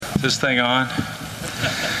this thing on?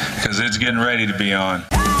 Because it's getting ready to be on.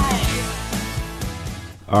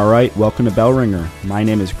 All right, welcome to Bell Ringer. My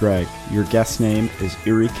name is Greg. Your guest name is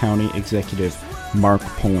Erie County Executive Mark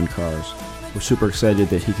Poloncarz. We're super excited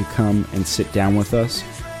that he could come and sit down with us.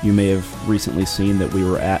 You may have recently seen that we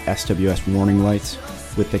were at SWS Warning Lights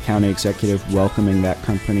with the county executive welcoming that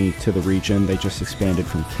company to the region. They just expanded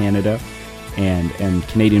from Canada, and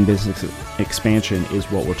Canadian business expansion is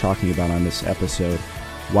what we're talking about on this episode.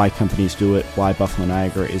 Why companies do it, why Buffalo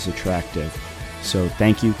Niagara is attractive. So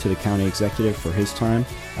thank you to the county executive for his time.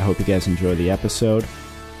 I hope you guys enjoy the episode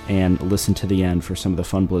and listen to the end for some of the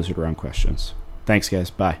fun Blizzard Round questions. Thanks, guys.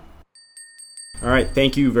 Bye. All right.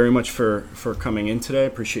 Thank you very much for coming in today. I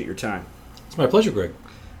appreciate your time. It's my pleasure, Greg.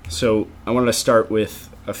 So I wanted to start with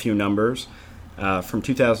a few numbers. From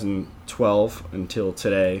 2012 until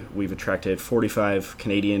today, we've attracted 45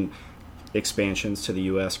 Canadian expansions to the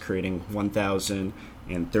U.S., creating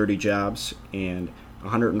 1,030 jobs and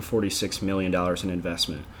 $146 million in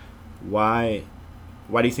investment. Why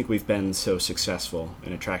do you think we've been so successful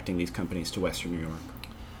in attracting these companies to Western New York?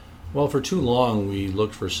 Well, for too long, we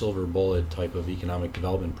looked for silver bullet type of economic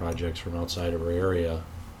development projects from outside of our area,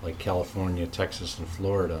 like California, Texas, and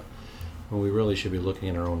Florida, when we really should be looking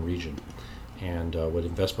in our own region. And what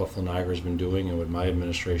Invest Buffalo Niagara has been doing, and what my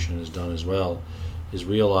administration has done as well, is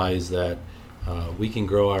realize that we can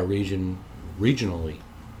grow our region regionally.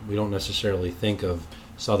 We don't necessarily think of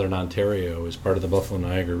Southern Ontario as part of the Buffalo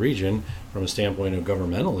Niagara region. From a standpoint of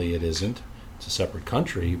governmentally, it isn't. It's a separate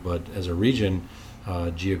country, but as a region,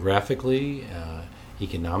 geographically,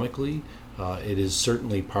 economically, it is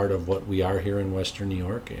certainly part of what we are here in Western New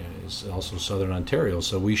York. Is also Southern Ontario.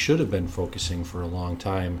 So we should have been focusing for a long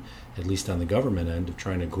time, at least on the government end, of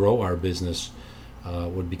trying to grow our business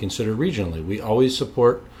would be considered regionally. We always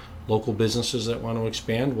support local businesses that want to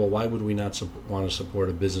expand. Well, why would we not want to support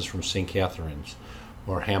a business from St. Catharines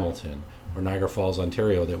or Hamilton or Niagara Falls,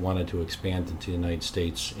 Ontario that wanted to expand into the United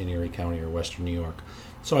States in Erie County or Western New York?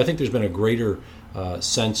 So I think there's been a greater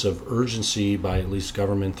sense of urgency by at least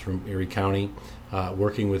government through Erie County,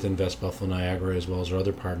 working with Invest Buffalo Niagara as well as our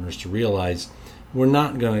other partners to realize we're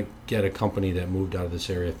not going to get a company that moved out of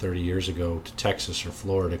this area 30 years ago to Texas or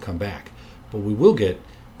Florida come back. But we will get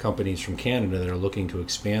companies from Canada that are looking to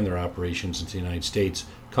expand their operations into the United States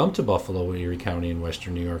come to Buffalo, Erie County, and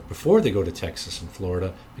Western New York before they go to Texas and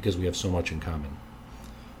Florida, because we have so much in common.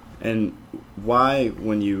 And why,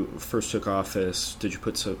 when you first took office, did you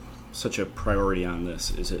put such a priority on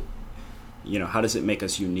this? Is it, how does it make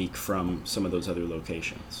us unique from some of those other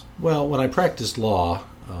locations? Well, when I practiced law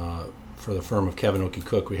for the firm of Kavanaugh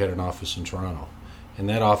Cook, we had an office in Toronto. And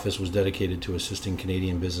that office was dedicated to assisting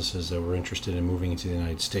Canadian businesses that were interested in moving into the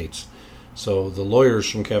United States. So the lawyers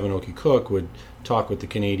from Kavanaugh Cook would talk with the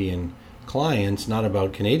Canadian clients, not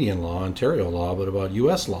about Canadian law, Ontario law, but about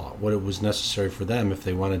U.S. law, what it was necessary for them if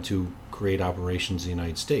they wanted to create operations in the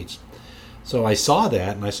United States. So I saw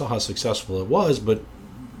that, and I saw how successful it was, but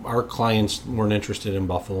our clients weren't interested in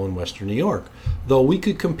Buffalo and Western New York, though we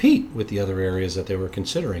could compete with the other areas that they were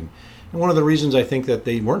considering. And one of the reasons I think that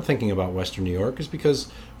they weren't thinking about Western New York is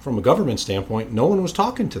because, from a government standpoint, no one was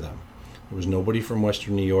talking to them. There was nobody from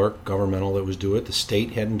Western New York, governmental, that was doing it. The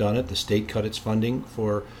state hadn't done it. The state cut its funding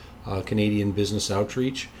for Canadian business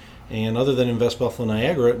outreach. And other than Invest Buffalo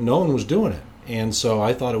Niagara, no one was doing it. And so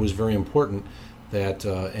I thought it was very important that,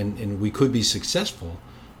 and we could be successful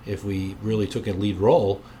if we really took a lead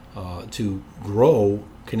role to grow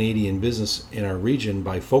Canadian business in our region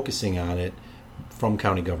by focusing on it from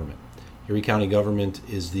county government. Erie County government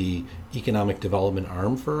is the economic development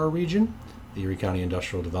arm for our region. The Erie County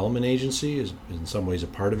Industrial Development Agency is in some ways a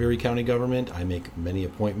part of Erie County government. I make many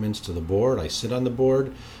appointments to the board. I sit on the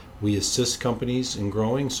board. We assist companies in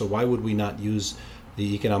growing. So why would we not use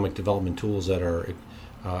the economic development tools that are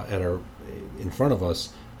in front of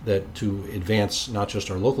us that to advance not just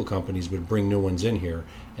our local companies but bring new ones in here?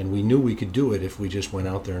 And we knew we could do it if we just went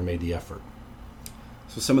out there and made the effort.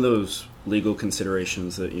 So some of those legal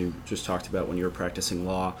considerations that you just talked about when you were practicing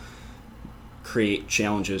law create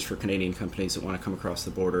challenges for Canadian companies that want to come across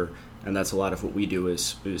the border, and that's a lot of what we do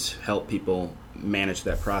is help people manage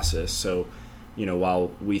that process. So,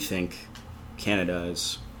 while we think Canada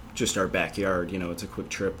is just our backyard, it's a quick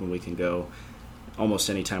trip and we can go almost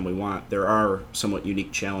anytime we want, there are somewhat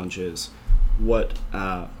unique challenges. What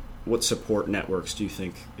support networks do you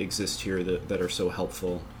think exist here that are so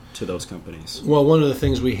helpful to those companies? Well, one of the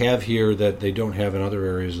things we have here that they don't have in other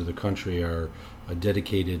areas of the country are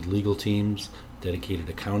dedicated legal teams, dedicated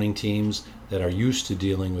accounting teams that are used to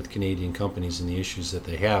dealing with Canadian companies and the issues that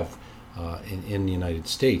they have in the United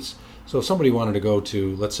States. So if somebody wanted to go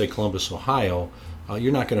to, let's say, Columbus, Ohio,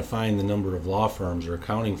 you're not going to find the number of law firms or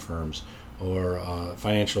accounting firms or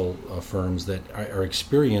financial firms that are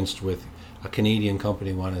experienced with a Canadian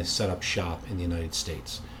company wanting to set up shop in the United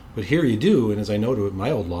States. But here you do, and as I know to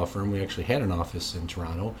my old law firm, we actually had an office in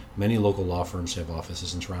Toronto. Many local law firms have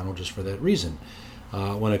offices in Toronto just for that reason.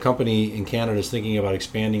 When a company in Canada is thinking about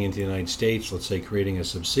expanding into the United States, let's say creating a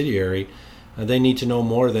subsidiary, they need to know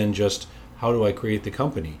more than just how do I create the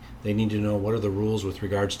company. They need to know what are the rules with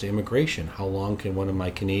regards to immigration. How long can one of my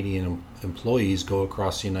Canadian employees go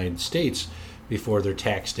across the United States before they're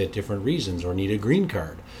taxed at different reasons or need a green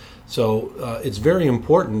card? So it's very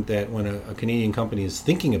important that when a Canadian company is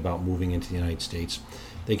thinking about moving into the United States,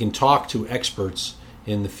 they can talk to experts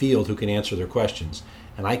in the field who can answer their questions.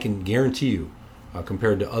 And I can guarantee you,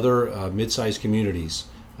 compared to other mid-sized communities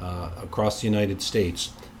across the United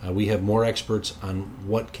States, we have more experts on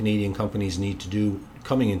what Canadian companies need to do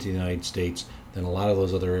coming into the United States than a lot of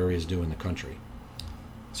those other areas do in the country.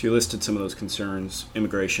 So you listed some of those concerns: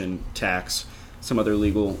 immigration, tax, some other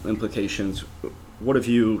legal implications. What have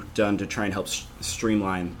you done to try and help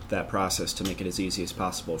streamline that process to make it as easy as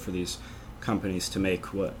possible for these companies to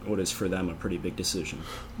make what is for them a pretty big decision?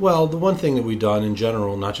 Well, the one thing that we've done in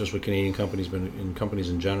general, not just with Canadian companies, but in companies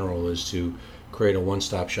in general, is to create a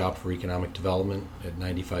one-stop shop for economic development at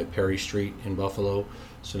 95 Perry Street in Buffalo.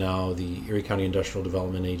 So now the Erie County Industrial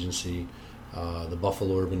Development Agency, the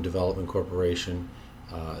Buffalo Urban Development Corporation,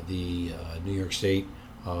 the New York State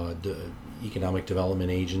Economic Development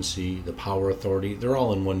Agency, the Power Authority, they're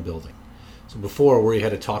all in one building. So before, where you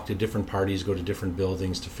had to talk to different parties, go to different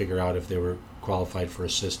buildings to figure out if they were qualified for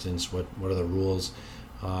assistance, what are the rules,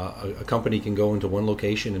 a company can go into one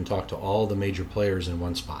location and talk to all the major players in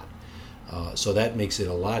one spot. So that makes it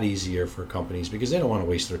a lot easier for companies because they don't want to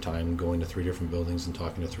waste their time going to 3 different buildings and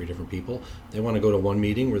talking to 3 different people. They want to go to one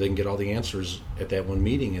meeting where they can get all the answers at that one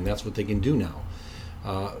meeting, and that's what they can do now.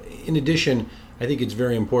 In addition, I think it's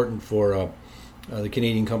very important for the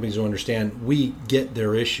Canadian companies to understand we get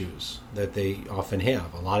their issues that they often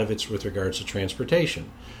have. A lot of it's with regards to transportation.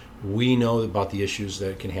 We know about the issues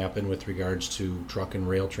that can happen with regards to truck and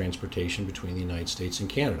rail transportation between the United States and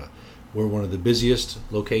Canada. We're one of the busiest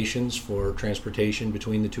locations for transportation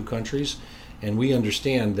between the two countries, and we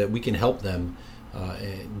understand that we can help them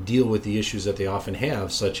deal with the issues that they often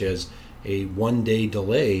have, such as a one-day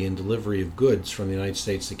delay in delivery of goods from the United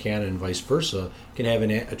States to Canada and vice versa can have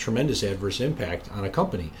a tremendous adverse impact on a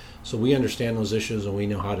company. So we understand those issues and we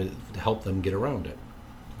know how to help them get around it.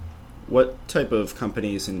 What type of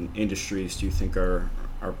companies and industries do you think are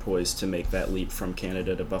poised to make that leap from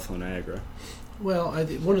Canada to Buffalo Niagara? Well,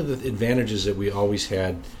 one of the advantages that we always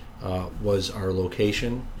had was our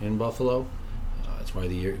location in Buffalo. That's why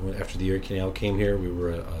after the Erie Canal came here, we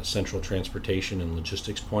were a central transportation and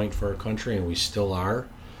logistics point for our country, and we still are.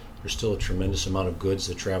 There's still a tremendous amount of goods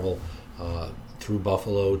that travel through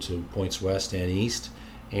Buffalo to points west and east.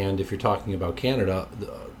 And if you're talking about Canada,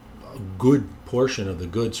 a good portion of the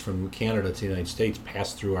goods from Canada to the United States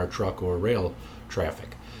pass through our truck or rail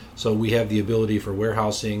traffic. So we have the ability for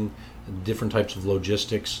warehousing, different types of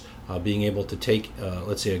logistics, being able to take,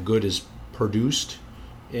 let's say a good is produced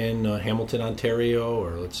in Hamilton, Ontario,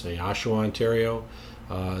 or let's say Oshawa, Ontario.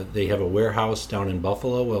 They have a warehouse down in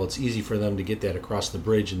Buffalo. Well, it's easy for them to get that across the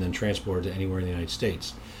bridge and then transport it to anywhere in the United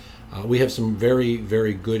States. We have some very,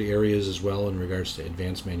 very good areas as well in regards to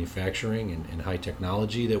advanced manufacturing and high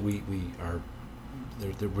technology that we're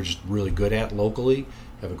just really good at locally,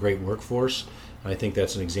 have a great workforce. And I think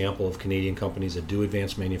that's an example of Canadian companies that do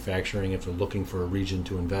advanced manufacturing. If they're looking for a region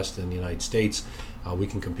to invest in the United States, we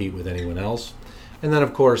can compete with anyone else. And then,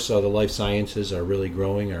 of course, the life sciences are really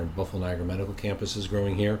growing. Our Buffalo Niagara Medical Campus is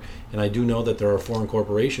growing here. And I do know that there are foreign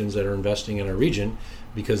corporations that are investing in our region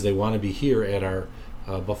because they want to be here at our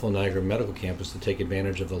Buffalo Niagara Medical Campus to take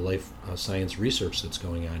advantage of the life science research that's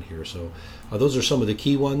going on here. So those are some of the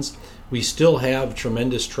key ones. We still have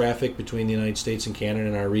tremendous traffic between the United States and Canada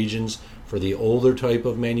in our regions for the older type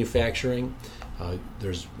of manufacturing.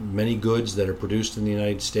 There's many goods that are produced in the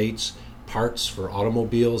United States, parts for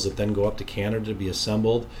automobiles that then go up to Canada to be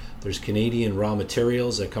assembled. There's Canadian raw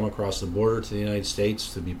materials that come across the border to the United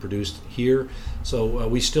States to be produced here. So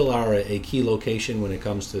we still are a key location when it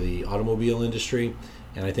comes to the automobile industry,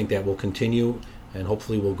 and I think that will continue and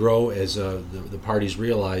hopefully will grow as the parties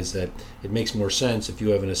realize that it makes more sense if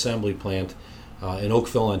you have an assembly plant in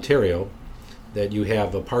Oakville, Ontario, that you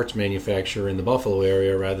have a parts manufacturer in the Buffalo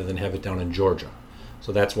area rather than have it down in Georgia.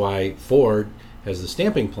 So that's why Ford has the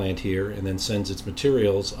stamping plant here and then sends its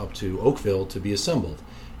materials up to Oakville to be assembled.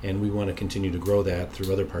 And we want to continue to grow that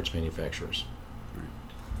through other parts manufacturers.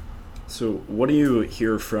 So what do you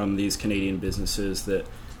hear from these Canadian businesses that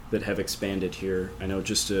that have expanded here. I know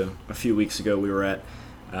just a few weeks ago we were at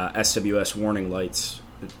SWS Warning Lights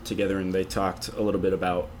together, and they talked a little bit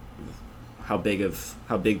about how big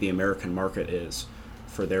the American market is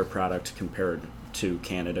for their product compared to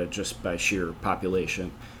Canada just by sheer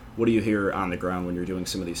population. What do you hear on the ground when you're doing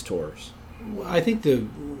some of these tours? Well, I think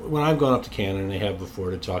when I've gone up to Canada, and I have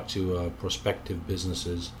before, to talk to prospective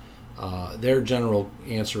businesses, their general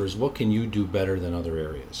answer is, what can you do better than other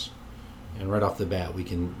areas? And right off the bat, we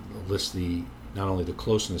can list not only the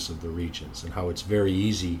closeness of the regions and how it's very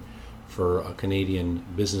easy for a Canadian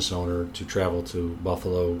business owner to travel to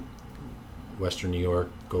Buffalo, Western New York,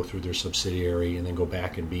 go through their subsidiary, and then go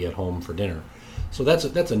back and be at home for dinner. So that's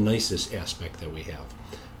a nicest aspect that we have.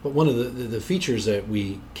 But one of the features that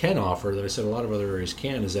we can offer, that I said a lot of other areas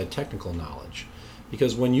can, is that technical knowledge.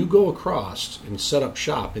 Because when you go across and set up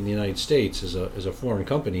shop in the United States as a foreign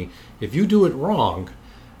company, if you do it wrong,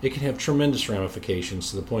 it can have tremendous ramifications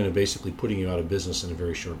to the point of basically putting you out of business in a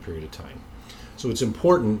very short period of time. So it's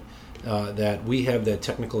important that we have that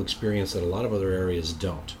technical experience that a lot of other areas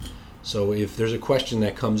don't. So if there's a question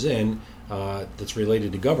that comes in that's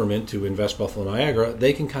related to government, to Invest Buffalo Niagara,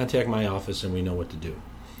 they can contact my office and we know what to do.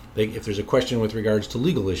 If there's a question with regards to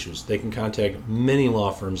legal issues, they can contact many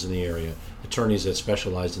law firms in the area, attorneys that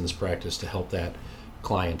specialize in this practice, to help that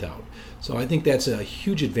client out. So I think that's a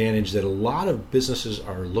huge advantage that a lot of businesses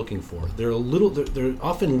are looking for. They're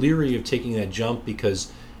often leery of taking that jump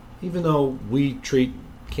because even though we treat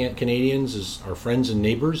Canadians as our friends and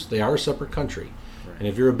neighbors, they are a separate country. Right. And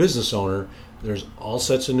if you're a business owner, there's all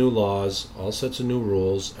sets of new laws, all sets of new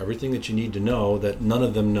rules, everything that you need to know that none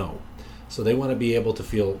of them know. So they want to be able to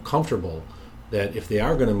feel comfortable that if they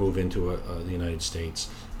are going to move into the United States,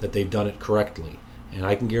 that they've done it correctly. And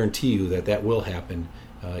I can guarantee you that will happen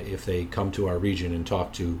if they come to our region and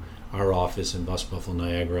talk to our office in Buffalo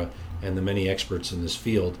Niagara and the many experts in this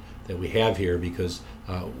field that we have here, because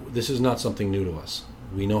this is not something new to us.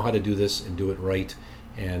 We know how to do this and do it right,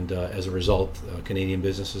 and as a result, Canadian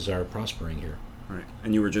businesses are prospering here. Right.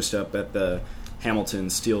 And you were just up at the Hamilton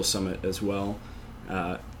Steel Summit as well.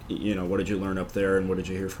 What did you learn up there, and what did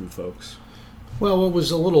you hear from folks? Well, what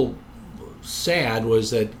was a little sad was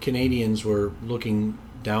that Canadians were looking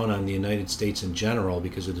down on the United States in general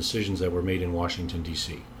because of decisions that were made in Washington,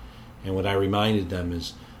 D.C. And what I reminded them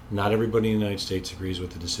is not everybody in the United States agrees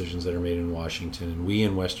with the decisions that are made in Washington, and we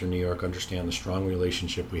in Western New York understand the strong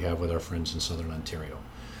relationship we have with our friends in Southern Ontario.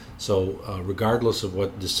 So regardless of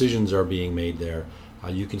what decisions are being made there,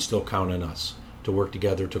 you can still count on us to work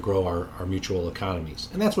together to grow our mutual economies.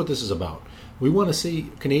 And that's what this is about. We want to see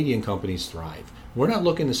Canadian companies thrive. We're not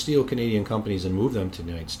looking to steal Canadian companies and move them to the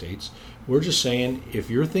United States. We're just saying, if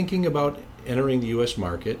you're thinking about entering the U.S.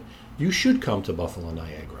 market, you should come to Buffalo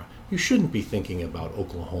Niagara. You shouldn't be thinking about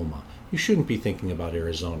Oklahoma. You shouldn't be thinking about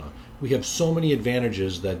Arizona. We have so many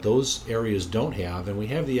advantages that those areas don't have, and we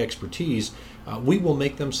have the expertise. We will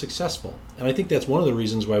make them successful. And I think that's one of the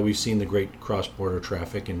reasons why we've seen the great cross-border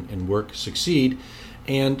traffic and work succeed.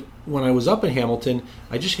 And when I was up in Hamilton,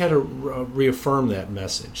 I just had to reaffirm that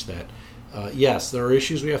message that, yes, there are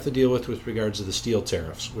issues we have to deal with regards to the steel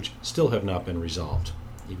tariffs, which still have not been resolved,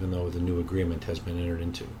 even though the new agreement has been entered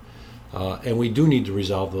into. And we do need to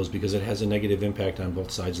resolve those because it has a negative impact on both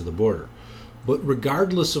sides of the border. But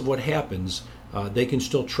regardless of what happens, they can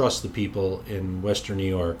still trust the people in Western New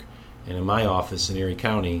York and in my office in Erie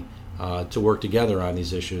County to work together on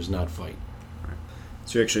these issues, not fight. Right.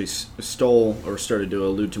 So you actually stole or started to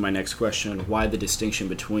allude to my next question. Why the distinction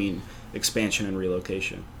between expansion and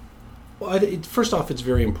relocation? Well, first off, it's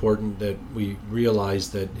very important that we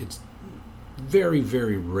realize that it's very,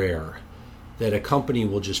 very rare that a company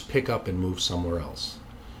will just pick up and move somewhere else.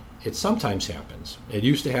 It sometimes happens. It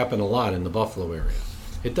used to happen a lot in the Buffalo area.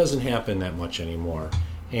 It doesn't happen that much anymore.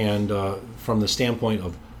 And from the standpoint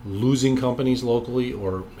of losing companies locally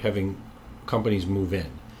or having companies move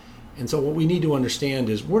in. And so what we need to understand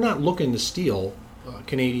is we're not looking to steal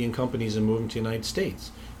Canadian companies and move them to the United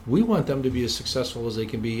States. We want them to be as successful as they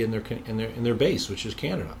can be in their base, which is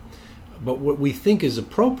Canada. But what we think is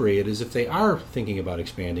appropriate is if they are thinking about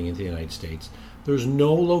expanding into the United States, there's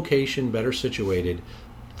no location better situated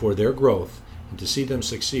for their growth and to see them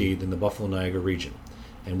succeed than the Buffalo Niagara region.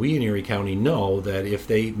 And we in Erie County know that if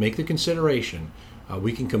they make the consideration,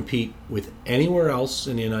 we can compete with anywhere else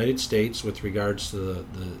in the United States with regards to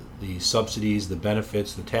the subsidies, the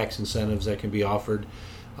benefits, the tax incentives that can be offered,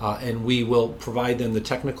 and we will provide them the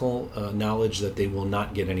technical knowledge that they will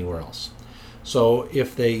not get anywhere else. So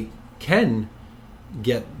if they can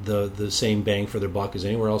get the same bang for their buck as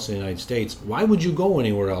anywhere else in the United States, why would you go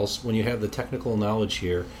anywhere else when you have the technical knowledge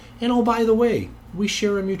here? And oh, by the way, we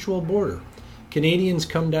share a mutual border. Canadians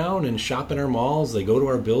come down and shop in our malls. They go to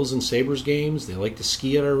our Bills and Sabres games. They like to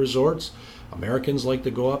ski at our resorts. Americans like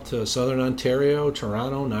to go up to Southern Ontario,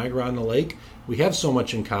 Toronto, Niagara-on-the-Lake. We have so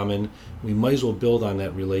much in common. We might as well build on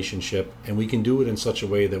that relationship, and we can do it in such a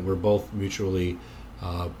way that we're both mutually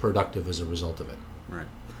productive as a result of it. Right.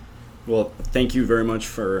 Well, thank you very much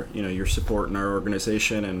for your support in our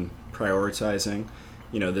organization and prioritizing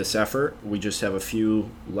this effort. We just have a few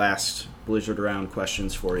last Blizzard round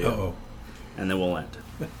questions for you. Uh-oh. And then we'll end.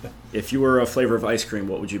 If you were a flavor of ice cream,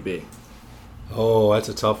 what would you be? Oh, that's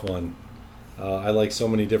a tough one. I like so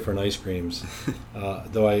many different ice creams,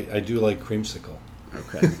 though I do like creamsicle.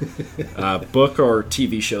 Okay. Book or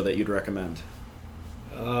TV show that you'd recommend?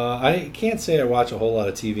 I can't say I watch a whole lot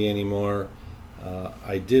of TV anymore.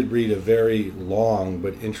 I did read a very long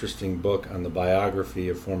but interesting book on the biography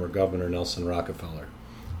of former Governor Nelson Rockefeller.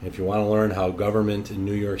 If you want to learn how government in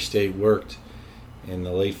New York State worked in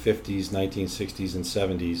the late 50s, 1960s, and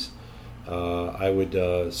 70s, I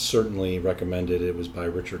would certainly recommend it. It was by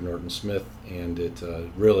Richard Norton Smith, and it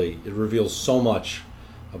reveals so much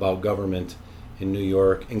about government in New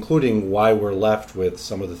York, including why we're left with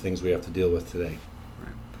some of the things we have to deal with today.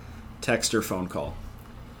 Right. Text or phone call?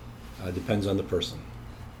 Depends on the person.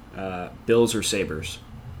 Bills or Sabres?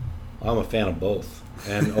 I'm a fan of both.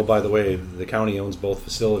 And, oh, by the way, the county owns both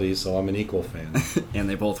facilities, so I'm an equal fan. And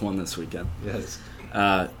they both won this weekend. Yes.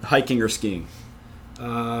 Hiking or skiing?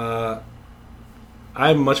 I'm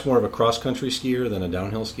much more of a cross-country skier than a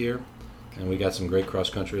downhill skier, and we got some great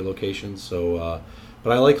cross-country locations. So,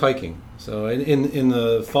 but I like hiking. So in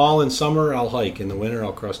the fall and summer, I'll hike. In the winter,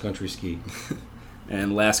 I'll cross-country ski.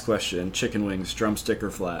 And last question, chicken wings, drumstick or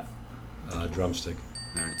flat? Drumstick.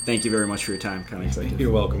 All right. Thank you very much for your time, County Executive.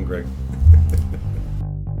 You're welcome, Greg.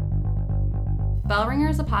 Bellringer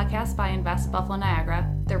is a podcast by Invest Buffalo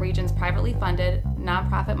Niagara, the region's privately funded,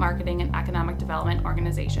 nonprofit marketing and economic development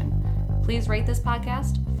organization. Please rate this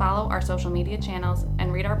podcast, follow our social media channels,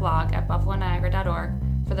 and read our blog at buffaloniagara.org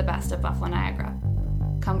for the best of Buffalo Niagara.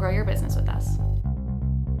 Come grow your business with us.